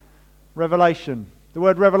Revelation. The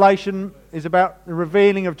word revelation is about the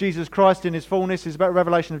revealing of Jesus Christ in his fullness. It's about a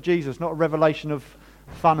revelation of Jesus, not a revelation of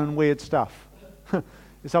fun and weird stuff.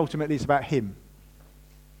 It's about him.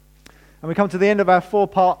 And we come to the end of our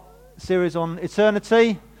 4-part series on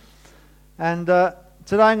eternity. And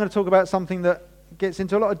today I'm going to talk about something that gets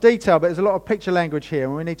into a lot of detail, but there's a lot of picture language here,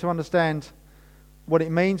 and we need to understand what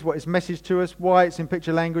it means, what its message to us, why it's in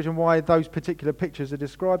picture language, and why those particular pictures are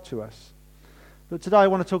described to us. But today I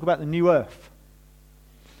want to talk about the new earth.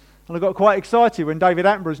 And I got quite excited when David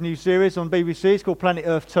Attenborough's new series on BBC is called Planet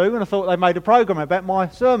Earth 2, and I thought they made a programme about my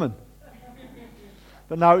sermon.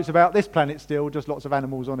 But no, it's about this planet still, just lots of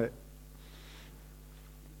animals on it.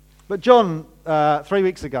 But John, 3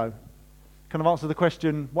 weeks ago, kind of answered the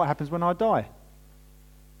question, what happens when I die?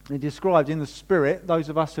 He described in the Spirit, those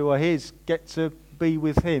of us who are his get to be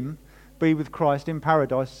with him, be with Christ in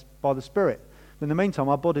paradise by the Spirit. But in the meantime,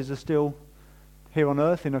 our bodies are still here on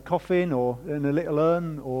earth in a coffin or in a little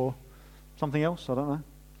urn or something else, I don't know.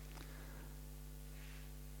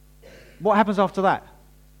 What happens after that?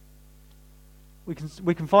 We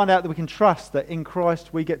can find out that we can trust that in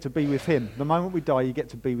Christ we get to be with him. The moment we die, you get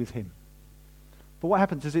to be with him. But what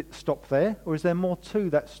happens? Does it stop there? Or is there more to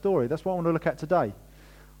that story? That's what I want to look at today.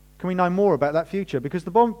 Can we know more about that future? Because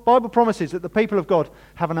the Bible promises that the people of God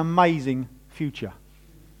have an amazing future.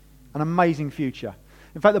 An amazing future.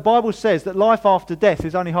 In fact, the Bible says that life after death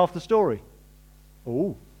is only half the story. Oh.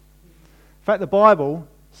 In fact, the Bible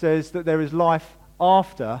says that there is life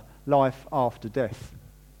after death.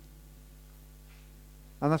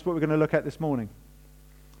 And that's what we're going to look at this morning.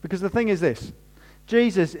 Because the thing is this.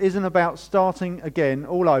 Jesus isn't about starting again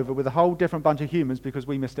all over with a whole different bunch of humans because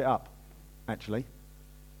we messed it up, actually.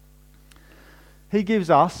 He gives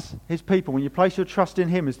us, his people, when you place your trust in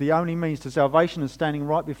him as the only means to salvation and standing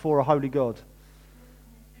right before a holy God,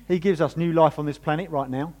 he gives us new life on this planet right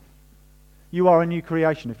now. You are a new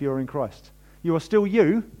creation if you're in Christ. You are still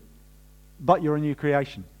you, but you're a new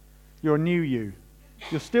creation. You're a new you.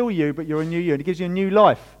 You're still you, but you're a new you. And he gives you a new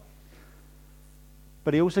life.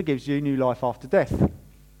 But he also gives you new life after death.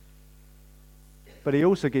 But he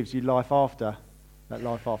also gives you life after that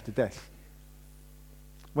life after death.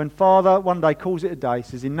 When Father one day calls it a day,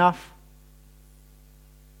 says enough,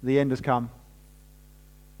 the end has come,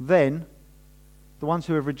 then the ones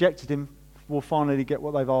who have rejected him will finally get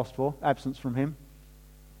what they've asked for, absence from him.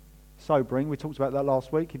 Sobering, we talked about that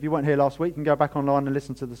last week. If you weren't here last week, you can go back online and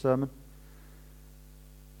listen to the sermon.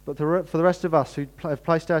 But for the rest of us who have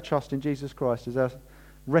placed our trust in Jesus Christ as our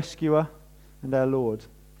rescuer and our Lord,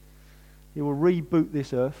 he will reboot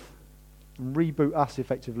this earth and reboot us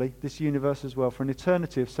effectively, this universe as well, for an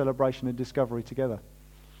eternity of celebration and discovery together.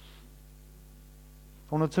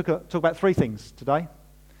 I want to talk about 3 things today.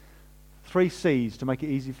 3 C's to make it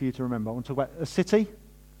easy for you to remember. I want to talk about a city.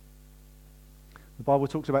 The Bible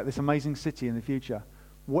talks about this amazing city in the future.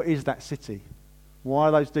 What is that city? Why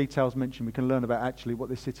are those details mentioned? We can learn about actually what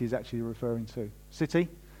this city is actually referring to. City.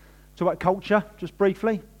 Talk about culture, just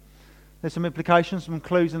briefly. There's some implications, some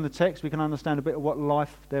clues in the text. We can understand a bit of what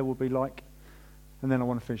life there will be like. And then I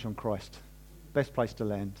want to finish on Christ. Best place to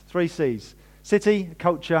land. 3 C's. City,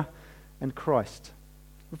 culture, and Christ.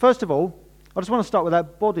 But first of all, I just want to start with our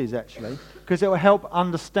bodies, actually, because it will help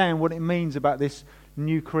understand what it means about this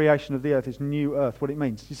new creation of the earth, this new earth, what it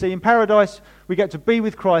means. You see, in paradise, we get to be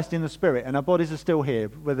with Christ in the Spirit, and our bodies are still here,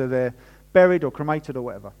 whether they're buried or cremated or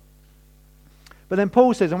whatever. But then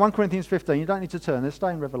Paul says in 1 Corinthians 15, you don't need to turn, let's stay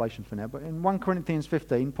in Revelation for now, but in 1 Corinthians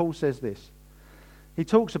 15, Paul says this. He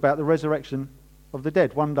talks about the resurrection of the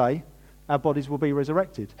dead. One day, our bodies will be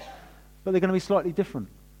resurrected, but they're going to be slightly different.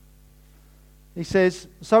 He says,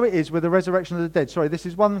 so it is with the resurrection of the dead. Sorry, this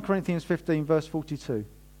is 1 Corinthians 15, verse 42.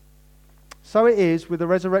 So it is with the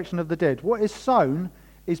resurrection of the dead. What is sown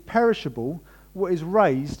is perishable. What is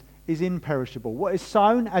raised is imperishable. What is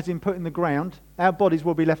sown, as in put in the ground, our bodies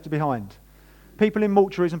will be left behind. People in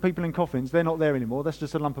mortuaries and people in coffins, they're not there anymore. That's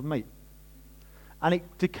just a lump of meat. And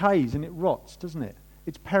it decays and it rots, doesn't it?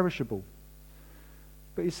 It's perishable.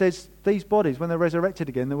 But he says these bodies, when they're resurrected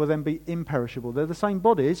again, they will then be imperishable. They're the same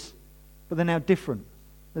bodies, but they're now different.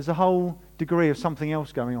 There's a whole degree of something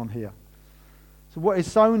else going on here. So what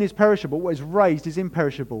is sown is perishable, what is raised is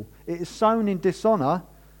imperishable. It is sown in dishonour,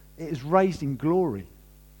 it is raised in glory.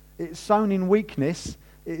 It is sown in weakness,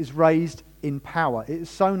 it is raised in power. It is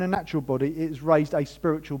sown a natural body, it is raised a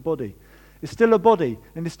spiritual body. It's still a body,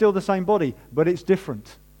 and it's still the same body, but it's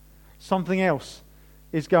different. Something else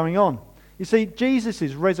is going on. You see,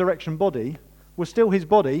 Jesus' resurrection body was still his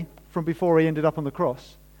body from before he ended up on the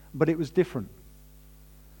cross, but it was different.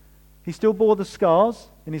 He still bore the scars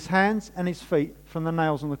in his hands and his feet from the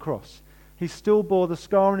nails on the cross. he still bore the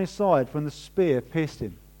scar on his side when the spear pierced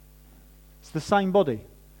him. It's the same body.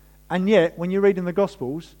 And yet, when you read in the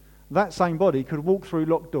Gospels, that same body could walk through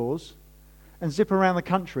locked doors and zip around the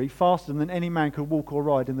country faster than any man could walk or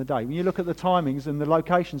ride in the day. When you look at the timings and the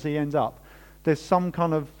locations he ends up, there's some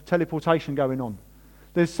kind of teleportation going on.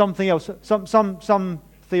 There's something else. Some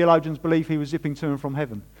theologians believe he was zipping to and from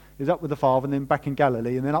heaven. He was up with the Father and then back in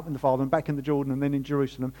Galilee and then up in the Father and back in the Jordan and then in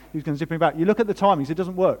Jerusalem. He was going zipping back. You look at the timings, it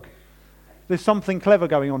doesn't work. There's something clever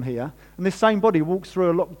going on here. And this same body walks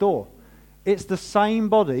through a locked door. It's the same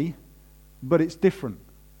body, but it's different.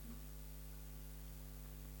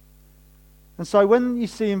 And so when you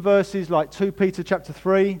see in verses like 2 Peter chapter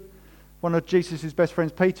 3, one of Jesus' best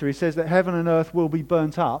friends, Peter, he says that heaven and earth will be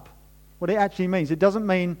burnt up. What it actually means, it doesn't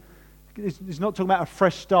mean, it's not talking about a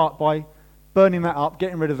fresh start by burning that up,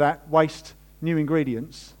 getting rid of that, waste, new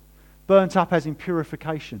ingredients. Burnt up as in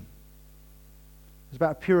purification. There's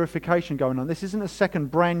about a purification going on. This isn't a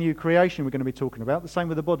second brand new creation we're going to be talking about. The same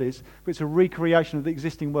with the bodies, but it's a recreation of the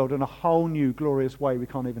existing world in a whole new glorious way we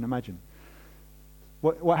can't even imagine.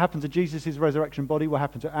 What happened to Jesus' resurrection body, what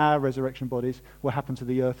happened to our resurrection bodies, what happened to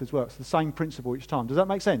the earth as well. It's the same principle each time. Does that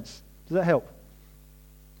make sense? Does that help?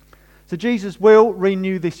 So Jesus will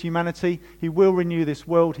renew this humanity. He will renew this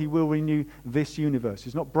world. He will renew this universe.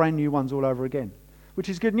 It's not brand new ones all over again. Which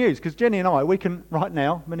is good news, because Jenny and I, we can, right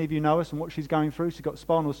now, many of you know us and what she's going through. She's got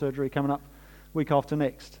spinal surgery coming up week after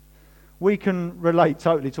next. We can relate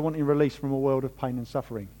totally to wanting release from a world of pain and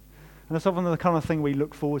suffering. And that's often the kind of thing we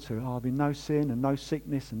look forward to. Oh, there'll be no sin and no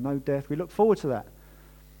sickness and no death. We look forward to that.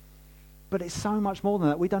 But it's so much more than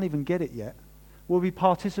that. We don't even get it yet. We'll be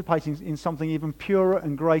participating in something even purer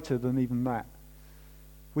and greater than even that.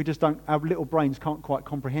 We just don't, our little brains can't quite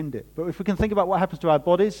comprehend it. But if we can think about what happens to our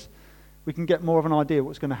bodies, we can get more of an idea of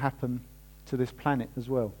what's going to happen to this planet as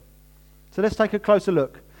well. So let's take a closer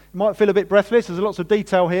look. It might feel a bit breathless. There's lots of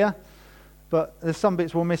detail here. But there's some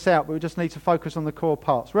bits we'll miss out, but we just need to focus on the core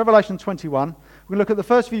parts. Revelation 21. We're going to look at the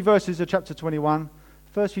first few verses of chapter 21,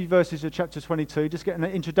 first few verses of chapter 22, just getting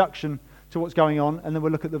an introduction to what's going on, and then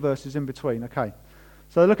we'll look at the verses in between. Okay.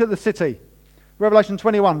 So look at the city. Revelation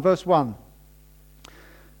 21, verse 1.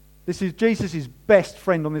 This is Jesus' best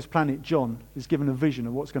friend on this planet, John, is given a vision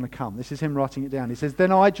of what's going to come. This is him writing it down. He says,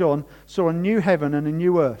 "Then I, John, saw a new heaven and a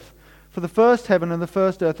new earth. For the first heaven and the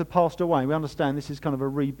first earth had passed away." We understand this is kind of a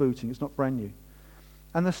rebooting. It's not brand new.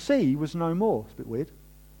 "And the sea was no more." It's a bit weird.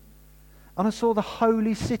 "And I saw the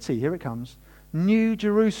holy city," here it comes, "New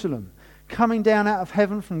Jerusalem, coming down out of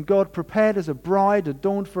heaven from God, prepared as a bride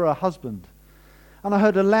adorned for her husband. And I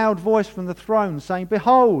heard a loud voice from the throne saying,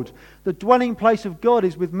 'Behold, the dwelling place of God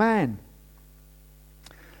is with man.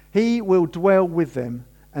 He will dwell with them,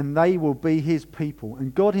 and they will be his people.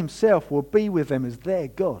 And God himself will be with them as their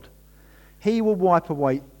God. He will wipe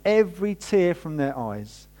away every tear from their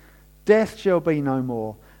eyes. Death shall be no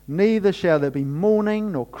more, neither shall there be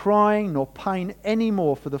mourning, nor crying, nor pain any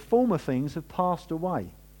more, for the former things have passed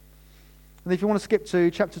away.'" And if you want to skip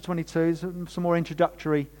to chapter 22, some more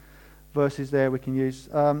introductory verses there we can use.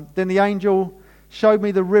 "Then the angel showed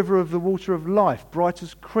me the river of the water of life, bright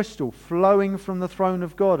as crystal, flowing from the throne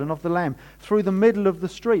of God and of the Lamb, through the middle of the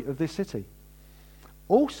street of this city.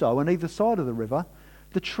 Also, on either side of the river,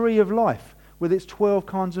 the tree of life, with its 12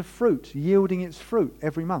 kinds of fruit, yielding its fruit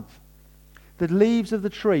every month. The leaves of the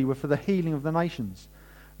tree were for the healing of the nations.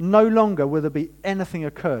 No longer will there be anything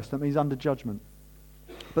accursed," that means under judgment,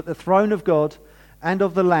 "but the throne of God and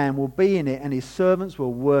of the Lamb will be in it, and his servants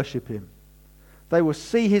will worship him. They will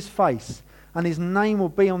see his face, and his name will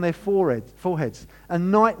be on their foreheads,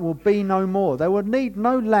 and night will be no more. They will need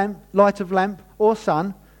no light of lamp or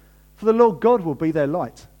sun, for the Lord God will be their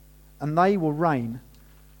light, and they will reign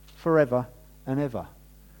forever and ever."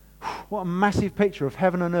 What a massive picture of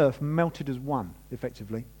heaven and earth melted as one,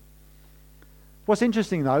 effectively. What's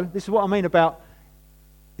interesting, though, this is what I mean about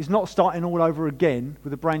it's not starting all over again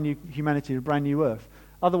with a brand new humanity, a brand new earth.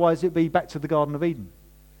 Otherwise, it'd be back to the Garden of Eden.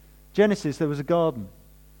 Genesis, there was a garden.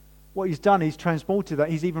 What he's done, he's transported that.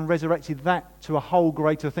 He's even resurrected that to a whole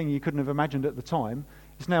greater thing you couldn't have imagined at the time.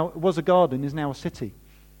 It was a garden, is now a city.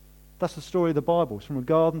 That's the story of the Bible. It's from a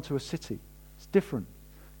garden to a city. It's different.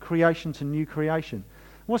 Creation to new creation.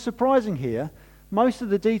 What's surprising here, most of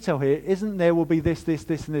the detail here isn't there will be this, and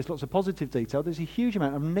there's lots of positive detail. There's a huge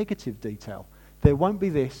amount of negative detail. There won't be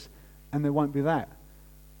this, and there won't be that.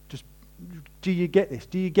 Just, do you get this?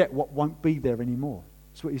 Do you get what won't be there anymore?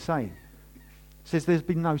 That's what he's saying. He says there's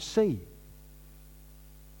been no sea.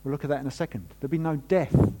 We'll look at that in a second. There'll be no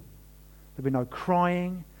death. There'll be no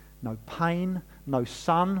crying, no pain, no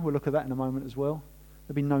sun. We'll look at that in a moment as well.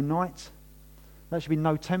 There'll be no night. There should be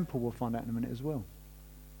no temple. We'll find out in a minute as well.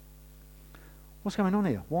 What's going on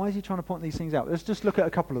here? Why is he trying to point these things out? Let's just look at a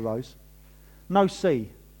couple of those. No sea.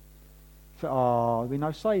 So, there'll be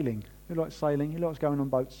no sailing. Who likes sailing? Who likes going on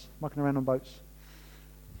boats, mucking around on boats?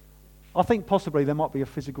 I think possibly there might be a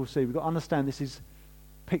physical sea. We've got to understand this is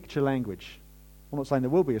picture language. I'm not saying there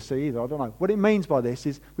will be a sea either, I don't know. What it means by this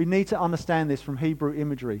is we need to understand this from Hebrew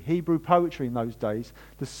imagery. Hebrew poetry in those days,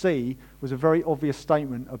 the sea was a very obvious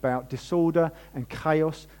statement about disorder and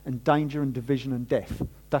chaos and danger and division and death.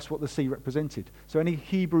 That's what the sea represented. So any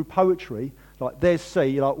Hebrew poetry, like there's sea,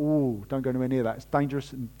 you're like, ooh, don't go anywhere near that. It's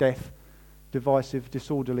dangerous and death, divisive,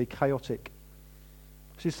 disorderly, chaotic.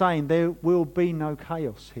 She's saying there will be no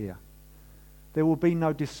chaos here. There will be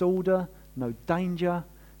no disorder, no danger,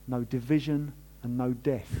 no division, and no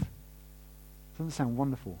death. Doesn't sound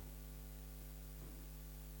wonderful.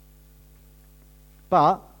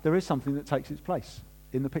 But there is something that takes its place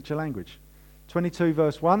in the picture language. 22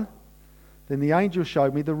 verse 1, then the angel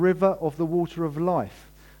showed me the river of the water of life,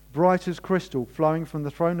 bright as crystal, flowing from the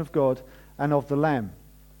throne of God and of the Lamb.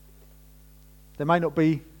 There may not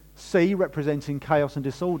be sea representing chaos and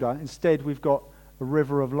disorder. Instead, we've got a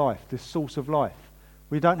river of life, this source of life.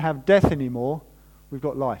 We don't have death anymore, we've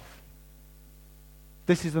got life.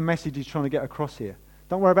 This is the message he's trying to get across here.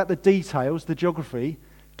 Don't worry about the details, the geography.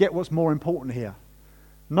 Get what's more important here.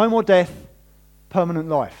 No more death, permanent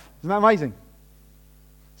life. Isn't that amazing?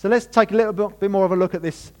 So let's take a little bit more of a look at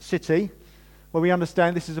this city, where we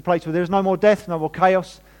understand this is a place where there is no more death, no more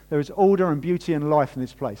chaos. There is order and beauty and life in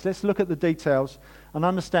this place. Let's look at the details and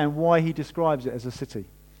understand why he describes it as a city.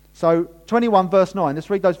 So 21 verse 9, let's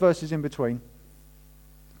read those verses in between.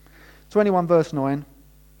 21 verse 9,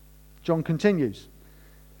 John continues.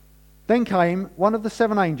 Then came one of the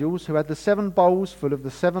 7 angels who had the 7 bowls full of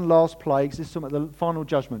the 7 last plagues. This is talking about the final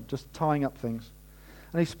judgment, just tying up things.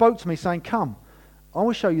 And he spoke to me saying, come, I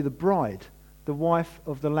will show you the bride, the wife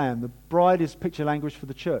of the Lamb. The bride is picture language for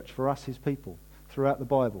the church, for us, his people, throughout the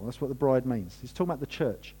Bible. That's what the bride means. He's talking about the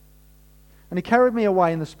church. And he carried me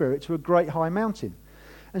away in the Spirit to a great high mountain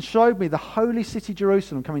and showed me the holy city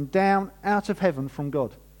Jerusalem coming down out of heaven from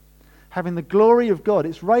God, having the glory of God,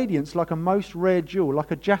 its radiance like a most rare jewel,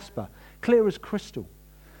 like a jasper, clear as crystal.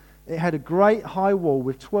 It had a great high wall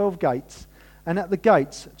with 12 gates, and at the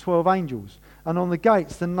gates 12 angels, and on the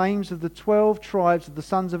gates the names of the 12 tribes of the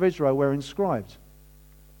sons of Israel were inscribed.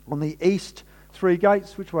 On the east 3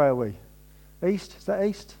 gates. Which way are we? East? Is that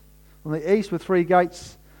east? On the east were 3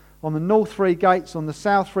 gates, on the north 3 gates, on the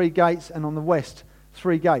south 3 gates, and on the west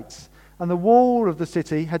 3 gates. And the wall of the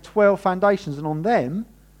city had 12 foundations, and on them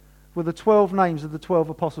were the 12 names of the 12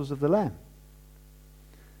 apostles of the Lamb.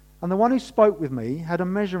 And the one who spoke with me had a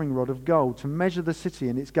measuring rod of gold to measure the city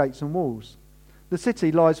and its gates and walls. The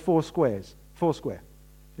city lies 4 square.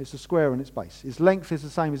 It's a square on its base. Its length is the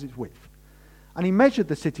same as its width. And he measured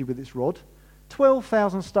the city with its rod,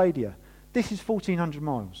 12,000 stadia. This is 1,400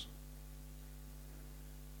 miles.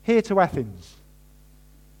 Here to Athens.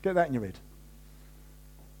 Get that in your head.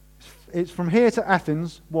 It's from here to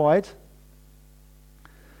Athens, wide,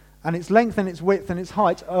 and its length and its width and its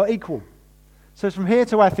height are equal. So it's from here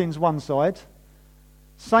to Athens one side,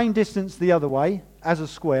 same distance the other way as a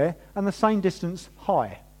square, and the same distance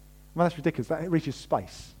high. Well, that's ridiculous. That reaches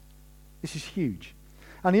space. This is huge.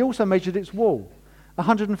 And he also measured its wall,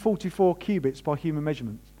 144 cubits by human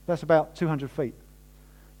measurement. That's about 200 feet.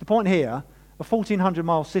 The point here, a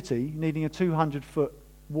 1,400-mile city needing a 200-foot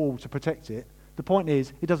wall to protect it, the point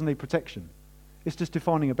is it doesn't need protection. It's just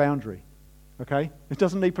defining a boundary. Okay? It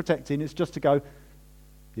doesn't need protecting. It's just to go,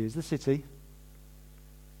 here's the city.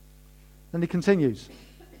 Then he continues.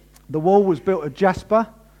 The wall was built of jasper,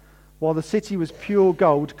 while the city was pure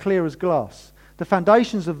gold, clear as glass. The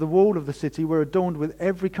foundations of the wall of the city were adorned with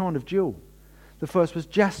every kind of jewel. The first was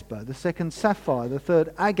jasper, the second sapphire, the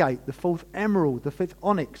third agate, the fourth emerald, the fifth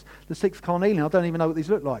onyx, the sixth carnelian. I don't even know what these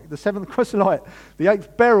look like. The seventh chrysolite, the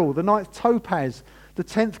eighth beryl, the ninth topaz, the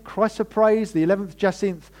 10th chrysoprase, the 11th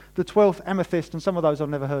jacinth, the 12th amethyst, and some of those I've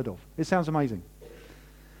never heard of. It sounds amazing.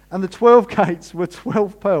 And the 12 gates were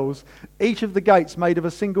 12 pearls, each of the gates made of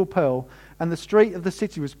a single pearl, and the street of the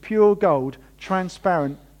city was pure gold,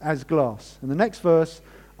 transparent as glass. And the next verse,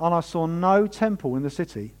 and I saw no temple in the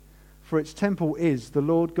city, for its temple is the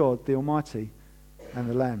Lord God, the Almighty, and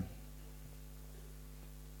the Lamb.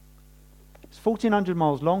 It's 1,400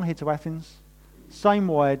 miles long here to Athens, same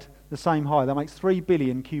wide, the same high. That makes 3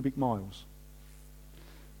 billion cubic miles.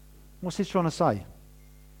 What's this trying to say?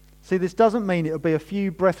 See, this doesn't mean it'll be a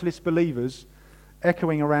few breathless believers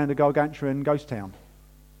echoing around a gargantuan ghost town.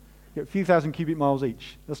 A few thousand cubic miles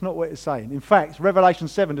each. That's not what it's saying. In fact, Revelation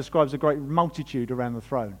 7 describes a great multitude around the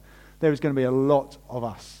throne. There is going to be a lot of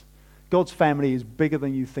us. God's family is bigger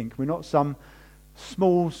than you think. We're not some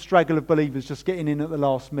Small straggle of believers just getting in at the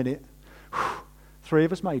last minute. 3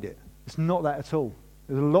 of us made it. It's not that at all.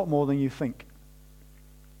 There's a lot more than you think.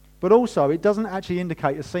 But also, it doesn't actually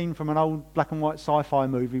indicate a scene from an old black and white sci-fi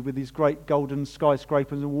movie with these great golden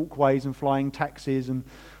skyscrapers and walkways and flying taxis. And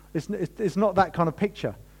it's not that kind of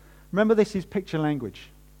picture. Remember, this is picture language.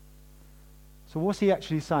 So what's he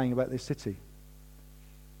actually saying about this city?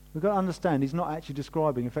 We've got to understand he's not actually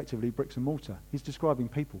describing effectively bricks and mortar. He's describing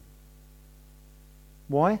people.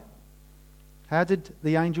 Why? How did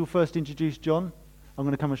the angel first introduce John? I'm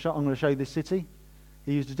going to show you this city.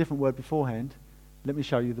 He used a different word beforehand. Let me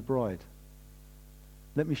show you the bride.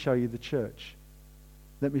 Let me show you the church.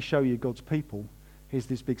 Let me show you God's people. Here's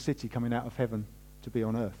this big city coming out of heaven to be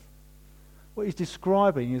on earth. What he's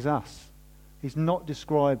describing is us. He's not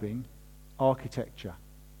describing architecture.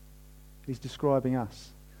 He's describing us.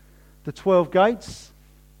 The 12 gates,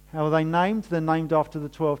 how are they named? They're named after the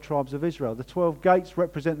 12 tribes of Israel. The 12 gates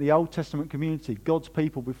represent the Old Testament community, God's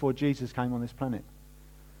people before Jesus came on this planet.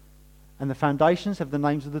 And the foundations have the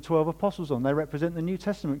names of the 12 apostles on. They represent the New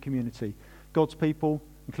Testament community, God's people,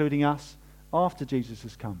 including us, after Jesus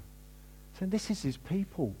has come. So this is his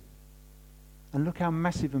people. And look how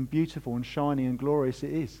massive and beautiful and shiny and glorious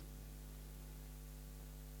it is.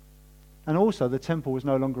 And also the temple is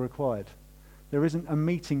no longer required. There isn't a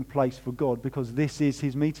meeting place for God because this is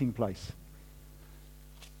his meeting place.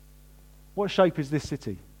 What shape is this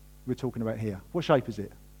city we're talking about here? What shape is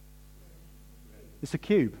it? It's a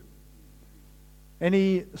cube.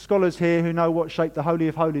 Any scholars here who know what shape the Holy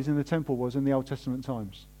of Holies in the temple was in the Old Testament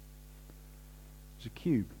times? It's a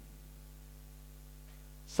cube.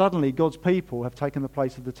 Suddenly, God's people have taken the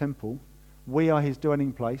place of the temple. We are his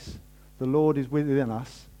dwelling place. The Lord is within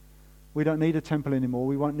us. We don't need a temple anymore.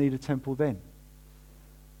 We won't need a temple then.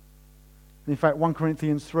 In fact, 1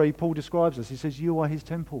 Corinthians 3, Paul describes us. He says, you are his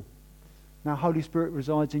temple. Now, Holy Spirit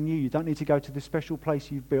resides in you. You don't need to go to this special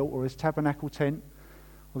place you've built or this tabernacle tent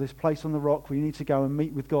or this place on the rock where you need to go and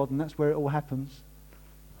meet with God, and that's where it all happens.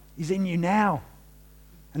 He's in you now,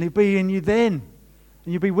 and he'll be in you then,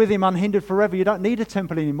 and you'll be with him unhindered forever. You don't need a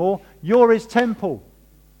temple anymore. You're his temple.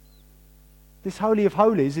 This Holy of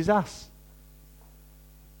Holies is us.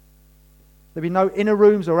 There'll be no inner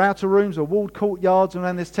rooms or outer rooms or walled courtyards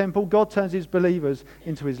around this temple. God turns his believers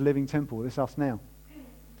into his living temple. It's us now.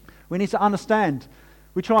 We need to understand.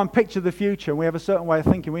 We try and picture the future, and we have a certain way of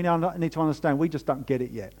thinking. We now need to understand we just don't get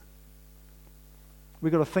it yet.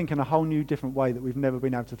 We've got to think in a whole new different way that we've never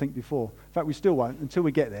been able to think before. In fact, we still won't until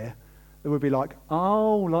we get there. It would be like,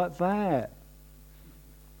 oh, like that.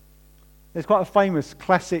 There's quite a famous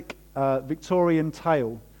classic Victorian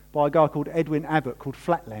tale by a guy called Edwin Abbott called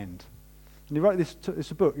Flatland. And he wrote this,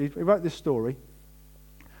 it's a book, he wrote this story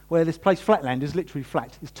where this place, Flatland, is literally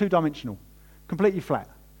flat. It's two-dimensional, completely flat.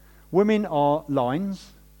 Women are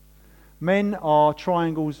lines, men are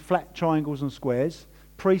triangles, flat triangles and squares,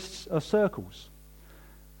 priests are circles.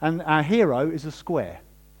 And our hero is a square.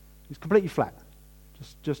 It's completely flat,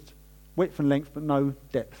 just width and length but no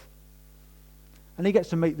depth. And he gets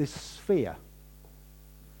to meet this sphere.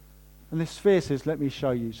 And this sphere says, let me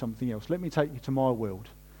show you something else. Let me take you to my world.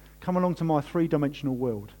 Come along to my three-dimensional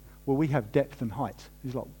world where we have depth and height.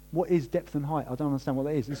 He's like, what is depth and height? I don't understand what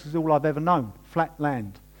that is. This is all I've ever known, flat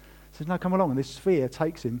land. He says, no, come along. And this sphere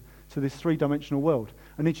takes him to this three-dimensional world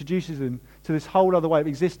and introduces him to this whole other way of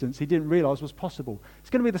existence he didn't realise was possible.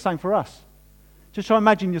 It's going to be the same for us. Just try and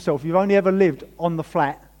imagine yourself. You've only ever lived on the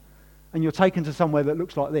flat and you're taken to somewhere that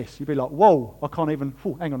looks like this. You'd be like, whoa, I can't even,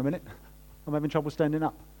 hang on a minute. I'm having trouble standing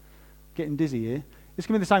up. Getting dizzy here. It's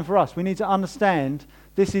going to be the same for us. We need to understand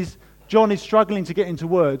John is struggling to get into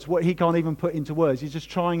words what he can't even put into words. He's just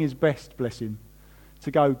trying his best, bless him,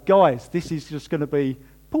 to go, guys, this is just going to be,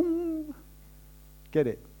 boom, get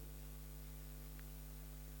it.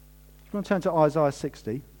 If you want to turn to Isaiah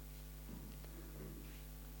 60,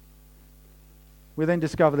 we then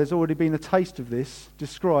discover there's already been a taste of this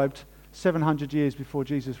described 700 years before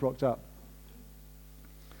Jesus rocked up.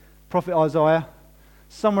 Prophet Isaiah,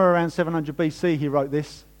 somewhere around 700 BC, he wrote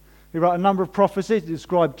this. He wrote a number of prophecies that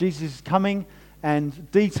described Jesus' coming and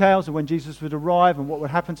details of when Jesus would arrive and what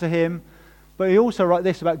would happen to him. But he also wrote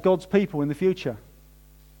this about God's people in the future.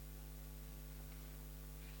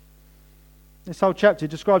 This whole chapter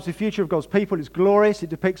describes the future of God's people. It's glorious. It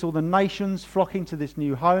depicts all the nations flocking to this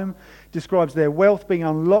new home. It describes their wealth being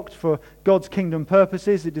unlocked for God's kingdom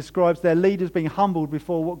purposes. It describes their leaders being humbled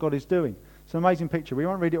before what God is doing. It's an amazing picture. We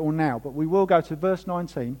won't read it all now, but we will go to verse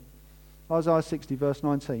 19. Isaiah 60, verse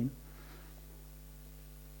 19.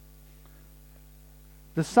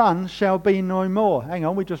 The sun shall be no more. Hang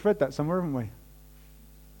on, we just read that somewhere, haven't we?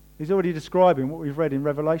 He's already describing what we've read in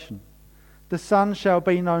Revelation. The sun shall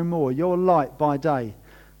be no more, your light by day,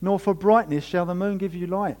 nor for brightness shall the moon give you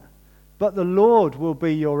light. But the Lord will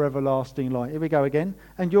be your everlasting light. Here we go again.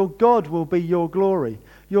 And your God will be your glory.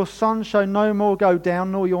 Your sun shall no more go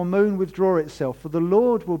down, nor your moon withdraw itself. For the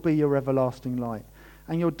Lord will be your everlasting light,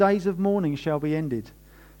 and your days of mourning shall be ended.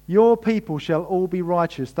 Your people shall all be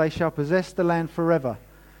righteous. They shall possess the land forever.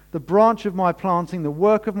 The branch of my planting, the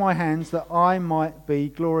work of my hands, that I might be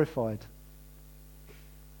glorified.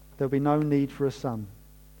 There will be no need for a sun.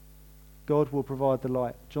 God will provide the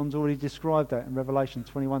light. John's already described that in Revelation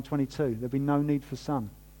 21:22. There'll be no need for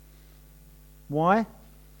sun. Why?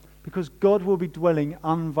 Because God will be dwelling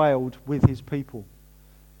unveiled with his people.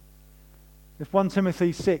 If 1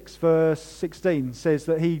 Timothy 6 verse 16 says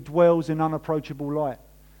that he dwells in unapproachable light,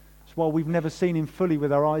 it's why we've never seen him fully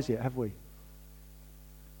with our eyes yet, have we?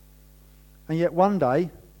 And yet one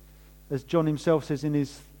day, as John himself says in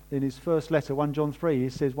his first letter, 1 John 3, he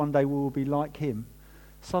says one day we will be like him.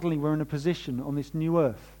 Suddenly we're in a position on this new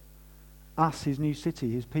earth, us, his new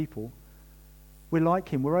city, his people. We're like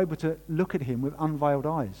him. We're able to look at him with unveiled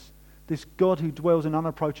eyes. This God who dwells in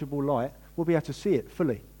unapproachable light, we'll be able to see it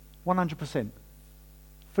fully, 100%,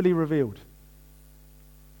 fully revealed.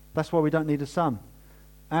 That's why we don't need a sun.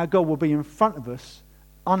 Our God will be in front of us,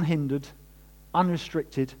 unhindered,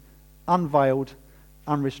 unrestricted, unveiled,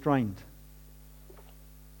 unrestrained.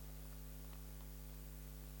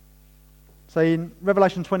 So in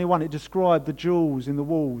Revelation 21, it described the jewels in the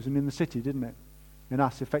walls and in the city, didn't it? In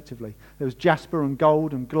us, effectively. There was jasper and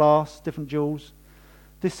gold and glass, different jewels.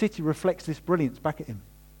 This city reflects this brilliance back at him.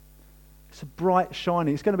 It's a bright,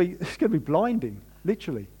 shining. It's going to be blinding,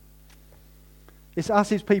 literally. It's us,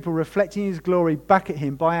 his people, reflecting his glory back at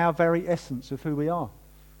him by our very essence of who we are.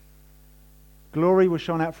 Glory will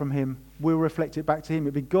shine out from him. We'll reflect it back to him.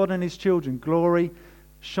 It'll be God and his children. Glory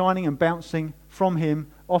shining and bouncing from him,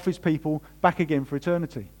 off his people, back again for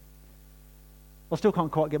eternity. I still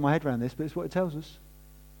can't quite get my head around this, but it's what it tells us.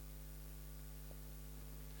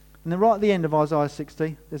 And then right at the end of Isaiah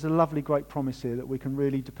 60, there's a lovely great promise here that we can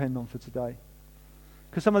really depend on for today.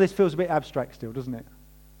 Because some of this feels a bit abstract still, doesn't it?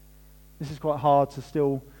 This is quite hard to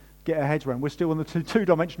still get our heads around. We're still on the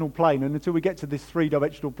two-dimensional plane, and until we get to this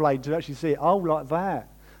three-dimensional plane to actually see it, oh, like that,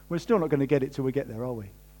 we're still not going to get it till we get there, are we?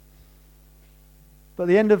 But at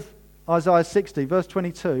the end of Isaiah 60, verse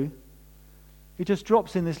 22, he just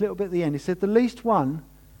drops in this little bit at the end. He said, the least one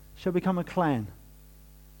shall become a clan,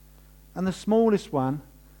 and the smallest one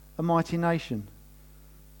a mighty nation.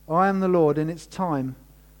 I am the Lord, in its time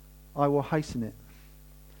I will hasten it.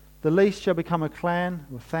 The least shall become a clan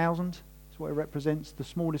of 1,000. That's what it represents. The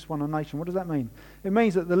smallest one a nation. What does that mean? It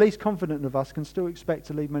means that the least confident of us can still expect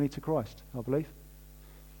to lead many to Christ, I believe.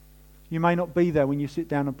 You may not be there when you sit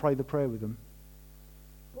down and pray the prayer with them.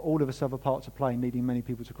 But all of us have a part to play in leading many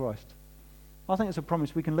people to Christ. I think it's a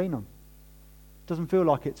promise we can lean on. It doesn't feel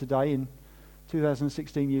like it today in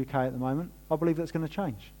 2016 UK at the moment. I believe that's going to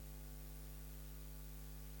change.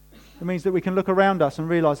 It means that we can look around us and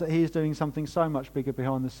realise that he is doing something so much bigger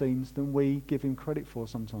behind the scenes than we give him credit for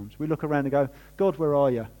sometimes. We look around and go, God, where are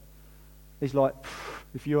you? He's like,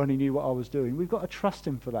 if you only knew what I was doing. We've got to trust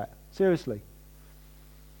him for that. Seriously.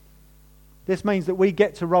 This means that we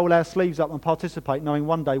get to roll our sleeves up and participate, knowing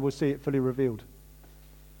one day we'll see it fully revealed.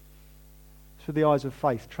 It's through the eyes of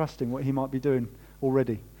faith, trusting what he might be doing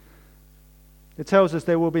already. It tells us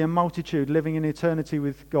there will be a multitude living in eternity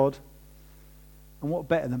with God. And what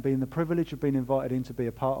better than being the privilege of being invited in to be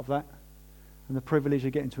a part of that, and the privilege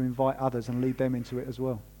of getting to invite others and lead them into it as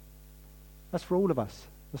well. That's for all of us.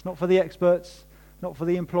 That's not for the experts, not for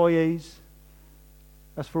the employees.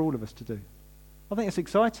 That's for all of us to do. I think it's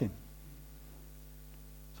exciting.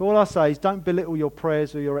 So all I say is don't belittle your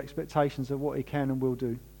prayers or your expectations of what he can and will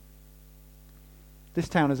do. This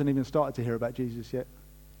town hasn't even started to hear about Jesus yet.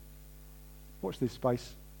 Watch this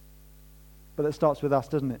space. But that starts with us,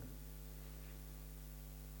 doesn't it?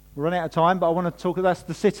 We're running out of time, but I want to talk. That's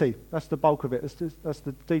the city. That's the bulk of it. That's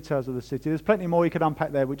the details of the city. There's plenty more you could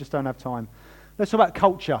unpack there. We just don't have time. Let's talk about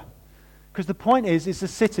culture. Because the point is, it's a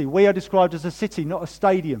city. We are described as a city, not a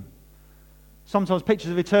stadium. Sometimes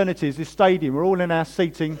pictures of eternity is this stadium. We're all in our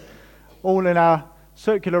seating, all in our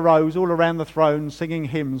circular rows, all around the throne, singing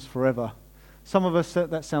hymns forever. Some of us,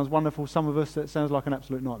 that sounds wonderful. Some of us, that sounds like an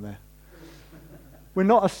absolute nightmare. We're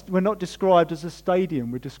not described as a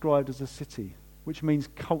stadium. We're described as a city, which means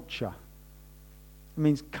culture. It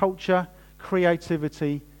means culture,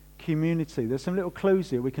 creativity, community. There's some little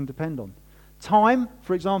clues here we can depend on. Time,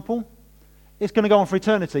 for example, it's going to go on for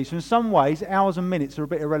eternity. So in some ways, hours and minutes are a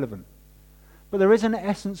bit irrelevant. But there is an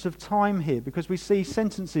essence of time here because we see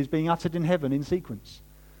sentences being uttered in heaven in sequence.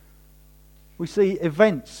 We see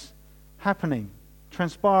events happening,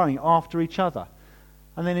 transpiring after each other.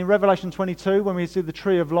 And then in Revelation 22, when we see the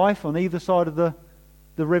tree of life on either side of the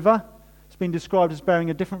river, it's been described as bearing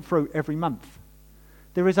a different fruit every month.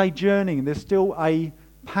 There is a journeying. There's still a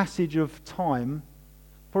passage of time,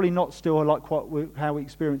 probably not still like how we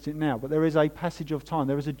experience it now, but there is a passage of time.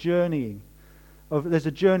 There is a journeying. There's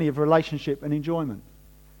a journey of relationship and enjoyment.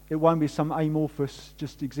 It won't be some amorphous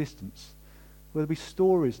just existence. There'll be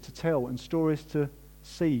stories to tell and stories to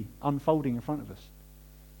see unfolding in front of us.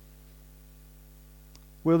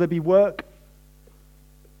 Will there be work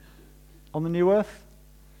on the new earth?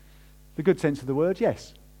 The good sense of the word,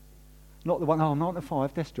 yes. Not the one, 9 to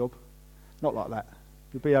 5, desk job. Not like that.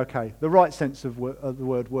 You'll be okay. The right sense of the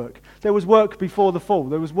word work. There was work before the fall.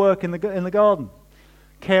 There was work in the garden.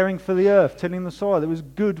 Caring for the earth, tilling the soil. There was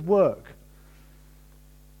good work.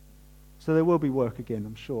 So there will be work again,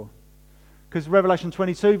 I'm sure. Because Revelation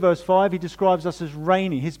 22, verse 5, he describes us as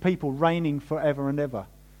reigning, his people reigning forever and ever.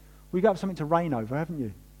 We've got something to reign over, haven't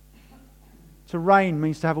you? To reign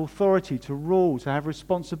means to have authority, to rule, to have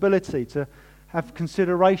responsibility, to have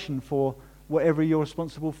consideration for whatever you're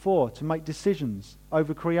responsible for, to make decisions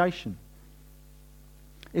over creation.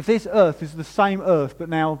 If this earth is the same earth but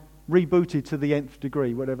now rebooted to the nth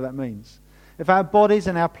degree, whatever that means, if our bodies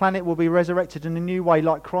and our planet will be resurrected in a new way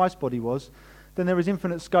like Christ's body was, then there is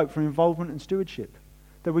infinite scope for involvement and stewardship.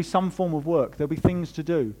 There'll be some form of work. There'll be things to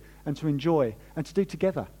do and to enjoy and to do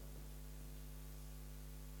together.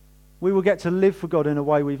 We will get to live for God in a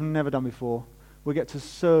way we've never done before. We'll get to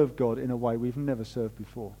serve God in a way we've never served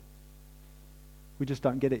before. We just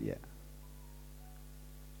don't get it yet.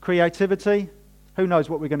 Creativity, who knows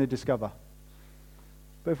what we're going to discover.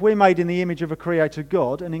 But if we're made in the image of a creator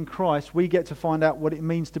God, and in Christ we get to find out what it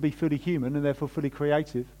means to be fully human and therefore fully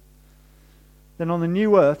creative, then on the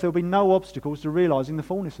new earth there'll be no obstacles to realising the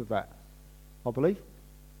fullness of that, I believe.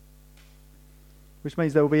 Which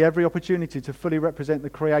means there will be every opportunity to fully represent the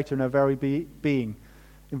Creator in our very being,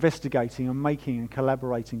 investigating and making and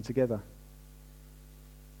collaborating together.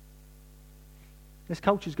 This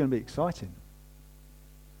culture is going to be exciting.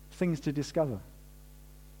 Things to discover.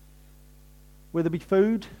 Will there be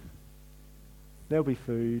food? There'll be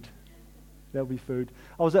food. There'll be food.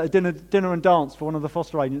 I was at a dinner and dance for one of the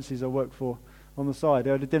foster agencies I work for on the side.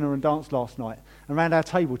 I had a dinner and dance last night. And around our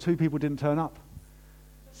table, 2 people didn't turn up.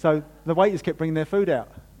 So the waiters kept bringing their food out.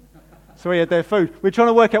 So we had their food. We're trying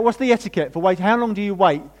to work out what's the etiquette for waiting. How long do you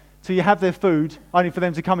wait till you have their food only for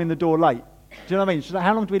them to come in the door late? Do you know what I mean? So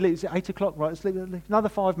how long do we leave? Is it 8 o'clock? Right, let's leave another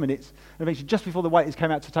 5 minutes. And eventually, just before the waiters came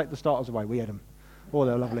out to take the starters away, we had them. Oh,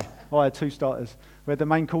 they were lovely. I had 2 starters. We had the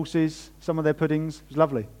main courses, some of their puddings. It was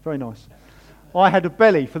lovely. Very nice. I had a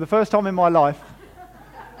belly for the first time in my life.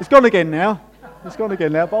 It's gone again now. It's gone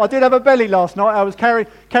again now. But I did have a belly last night. I was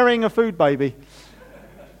carrying a food baby.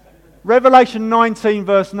 Revelation 19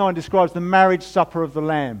 verse 9 describes the marriage supper of the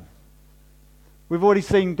Lamb. We've already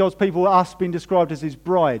seen God's people, us, being described as his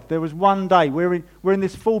bride. There was one day, we're in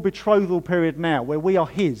this full betrothal period now, where we are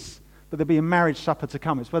his, but there'll be a marriage supper to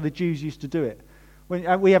come. It's where the Jews used to do it.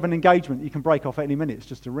 When we have an engagement, you can break off at any minute, it's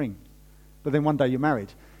just a ring. But then one day you're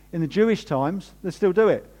married. In the Jewish times, they still do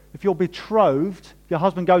it. If you're betrothed, your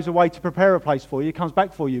husband goes away to prepare a place for you, comes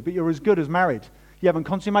back for you, but you're as good as married. You haven't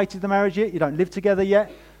consummated the marriage yet, you don't live together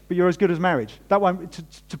yet, but you're as good as marriage. That won't,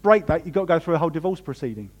 to break that, you've got to go through a whole divorce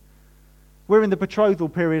proceeding. We're in the betrothal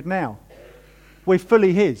period now. We're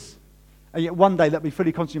fully his. And yet one day that'll be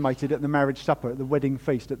fully consummated at the marriage supper, at the wedding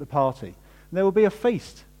feast, at the party. And there will be a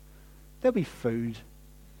feast. There'll be food.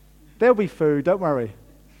 There'll be food, don't worry.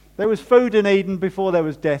 There was food in Eden before there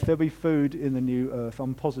was death. There'll be food in the new earth.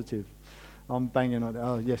 I'm positive. I'm banging on it.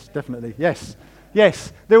 Oh, yes, definitely. Yes.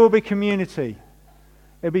 Yes, there will be community.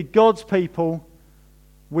 It'll be God's people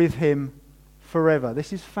with him forever.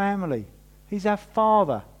 This is family. He's our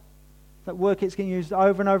Father. That word keeps getting used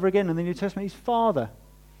over and over again in the New Testament. He's Father.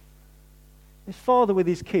 His Father with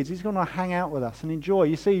his kids. He's going to hang out with us and enjoy.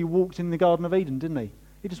 You see, he walked in the Garden of Eden, didn't he?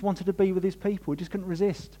 He just wanted to be with his people. He just couldn't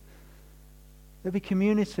resist. There'll be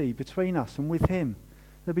community between us and with him.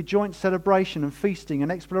 There'll be joint celebration and feasting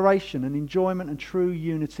and exploration and enjoyment and true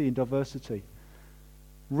unity and diversity.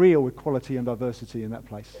 Real equality and diversity in that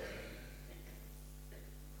place.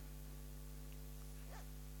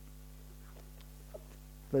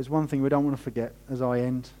 There's one thing we don't want to forget as I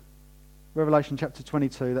end. Revelation chapter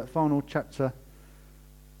 22, that final chapter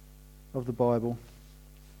of the Bible.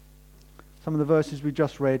 Some of the verses we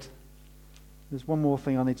just read. There's one more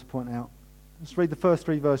thing I need to point out. Let's read the first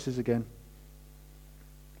 3 verses again.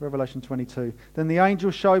 Revelation 22. Then the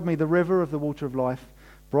angel showed me the river of the water of life,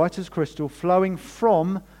 bright as crystal, flowing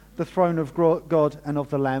from the throne of God and of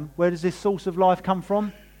the Lamb. Where does this source of life come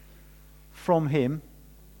from? from him,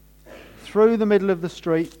 through the middle of the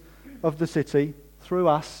street of the city, through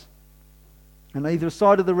us, and either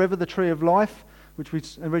side of the river, the tree of life, which we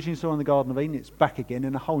originally saw in the Garden of Eden, it's back again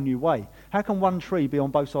in a whole new way. How can one tree be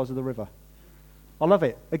on both sides of the river? I love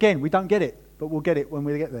it. Again, we don't get it, but we'll get it when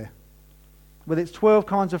we get there. With its 12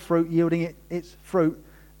 kinds of fruit yielding its fruit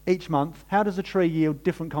each month, how does a tree yield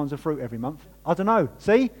different kinds of fruit every month? I don't know.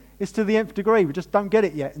 See? It's to the nth degree. We just don't get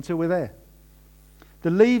it yet until we're there.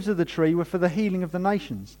 The leaves of the tree were for the healing of the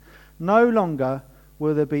nations. No longer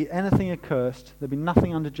will there be anything accursed. There'll be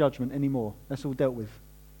nothing under judgment anymore. That's all dealt with.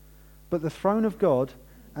 But the throne of God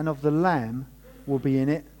and of the Lamb will be in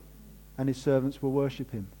it, and his servants will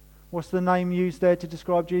worship him. What's the name used there to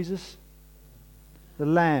describe Jesus? The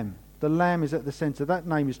Lamb. The Lamb is at the centre. That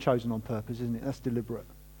name is chosen on purpose, isn't it? That's deliberate.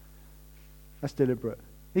 That's deliberate.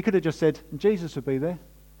 He could have just said, Jesus will be there,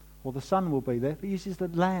 or the Son will be there, but he uses the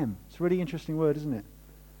Lamb. It's a really interesting word, isn't it?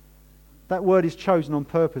 That word is chosen on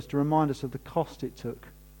purpose to remind us of the cost it took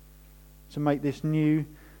to make this new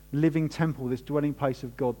living temple, this dwelling place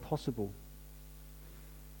of God, possible.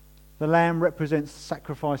 The Lamb represents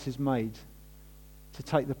sacrifices made to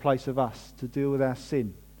take the place of us, to deal with our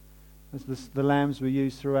sin. As the lambs were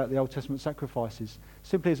used throughout the Old Testament sacrifices,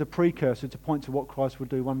 simply as a precursor to point to what Christ would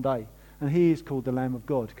do one day. And he is called the Lamb of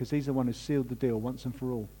God because he's the one who sealed the deal once and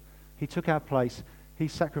for all. He took our place. He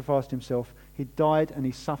sacrificed himself. He died and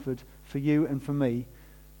he suffered for you and for me.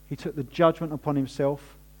 He took the judgment upon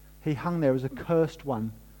himself. He hung there as a cursed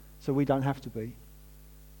one so we don't have to be.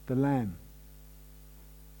 The Lamb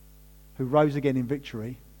who rose again in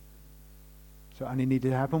victory. So it only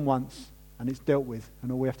needed to happen once, and it's dealt with,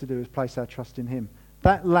 and all we have to do is place our trust in him.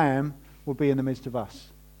 That Lamb will be in the midst of us.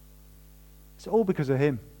 It's all because of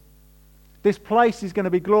him. This place is going to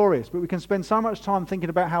be glorious, but we can spend so much time thinking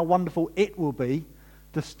about how wonderful it will be,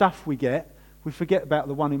 the stuff we get, we forget about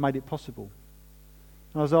the one who made it possible.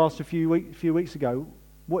 I was asked a few weeks ago,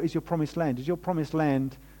 what is your promised land? Is your promised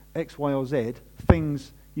land X, Y, or Z,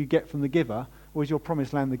 things you get from the giver, or is your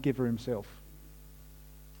promised land the giver himself?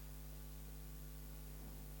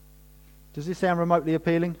 Does this sound remotely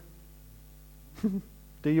appealing?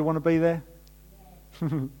 Do you want to be there?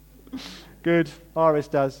 Good. Iris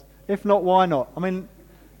does. If not, why not? I mean,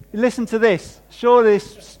 listen to this. Sure,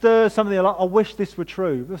 this stirs something like, I wish this were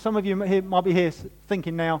true. Some of you might be here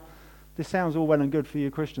thinking now, this sounds all well and good for you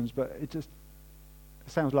Christians, but it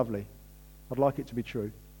sounds lovely. I'd like it to be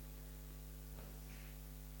true.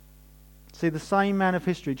 See, the same man of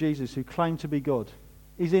history, Jesus, who claimed to be God,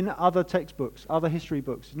 is in other textbooks, other history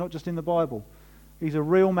books, not just in the Bible. He's a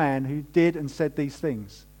real man who did and said these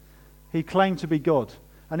things. He claimed to be God,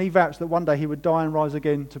 and he vouched that one day he would die and rise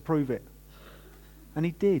again to prove it. And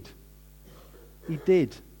he did. He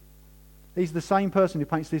did. He's the same person who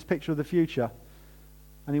paints this picture of the future,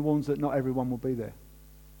 and he warns that not everyone will be there.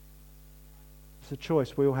 It's a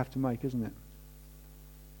choice we all have to make, isn't it?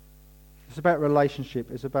 It's about relationship.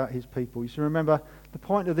 It's about his people. You should remember, the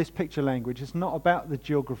point of this picture language is not about the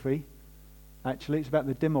geography. Actually, it's about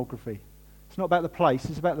the demography. It's not about the place.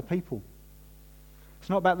 It's about the people. It's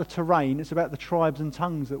not about the terrain. It's about the tribes and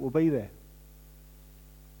tongues that will be there.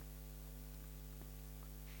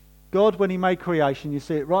 God, when he made creation, you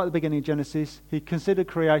see it right at the beginning of Genesis, he considered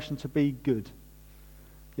creation to be good.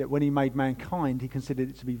 Yet when he made mankind, he considered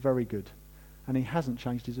it to be very good. And he hasn't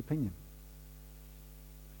changed his opinion.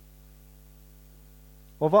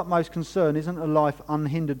 Of utmost concern isn't a life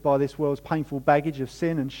unhindered by this world's painful baggage of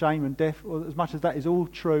sin and shame and death. Or as much as that is all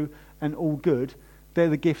true and all good, they're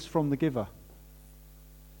the gifts from the giver.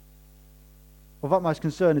 Of utmost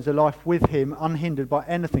concern is a life with him, unhindered by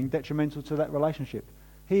anything detrimental to that relationship.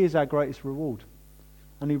 He is our greatest reward,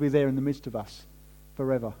 and he'll be there in the midst of us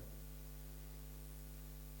forever.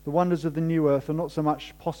 The wonders of the new earth are not so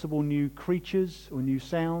much possible new creatures or new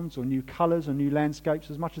sounds or new colours or new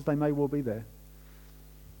landscapes, as much as they may well be there.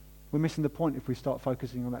 We're missing the point if we start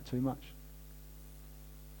focusing on that too much.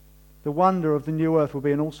 The wonder of the new earth will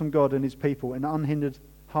be an awesome God and his people in unhindered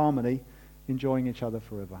harmony, enjoying each other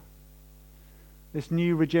forever. This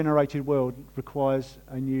new regenerated world requires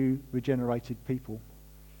a new regenerated people.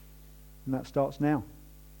 And that starts now.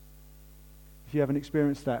 If you haven't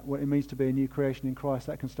experienced that, what it means to be a new creation in Christ,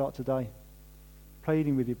 that can start today.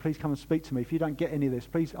 Pleading with you, please come and speak to me. If you don't get any of this,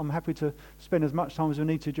 please, I'm happy to spend as much time as we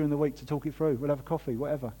need to during the week to talk it through. We'll have a coffee,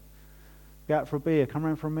 whatever. Go out for a beer, come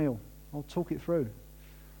around for a meal. I'll talk it through.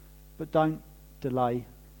 But don't delay.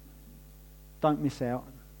 Don't miss out.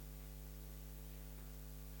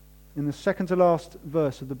 In the second to last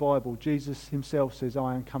verse of the Bible, Jesus himself says,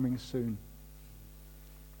 I am coming soon.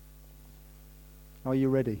 Are you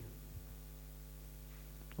ready?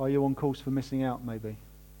 Are you on course for missing out, maybe?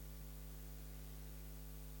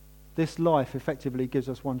 This life effectively gives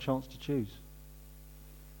us one chance to choose.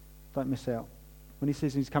 Don't miss out. When he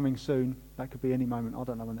says he's coming soon, that could be any moment. I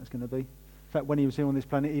don't know when that's going to be. In fact, when he was here on this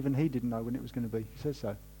planet, even he didn't know when it was going to be. He says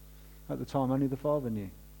so. At the time, only the Father knew.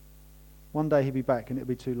 One day he'll be back and it'll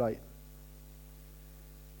be too late.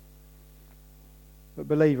 But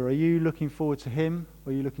believer, are you looking forward to him,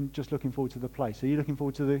 or are you just looking forward to the place? Are you looking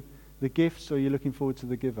forward to the gifts, or are you looking forward to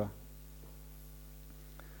the giver?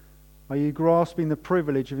 Are you grasping the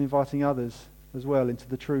privilege of inviting others as well into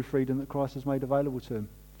the true freedom that Christ has made available to them?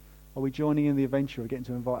 Are we joining in the adventure of getting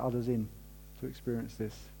to invite others in to experience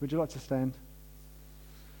this? Would you like to stand?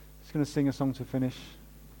 Just going to sing a song to finish.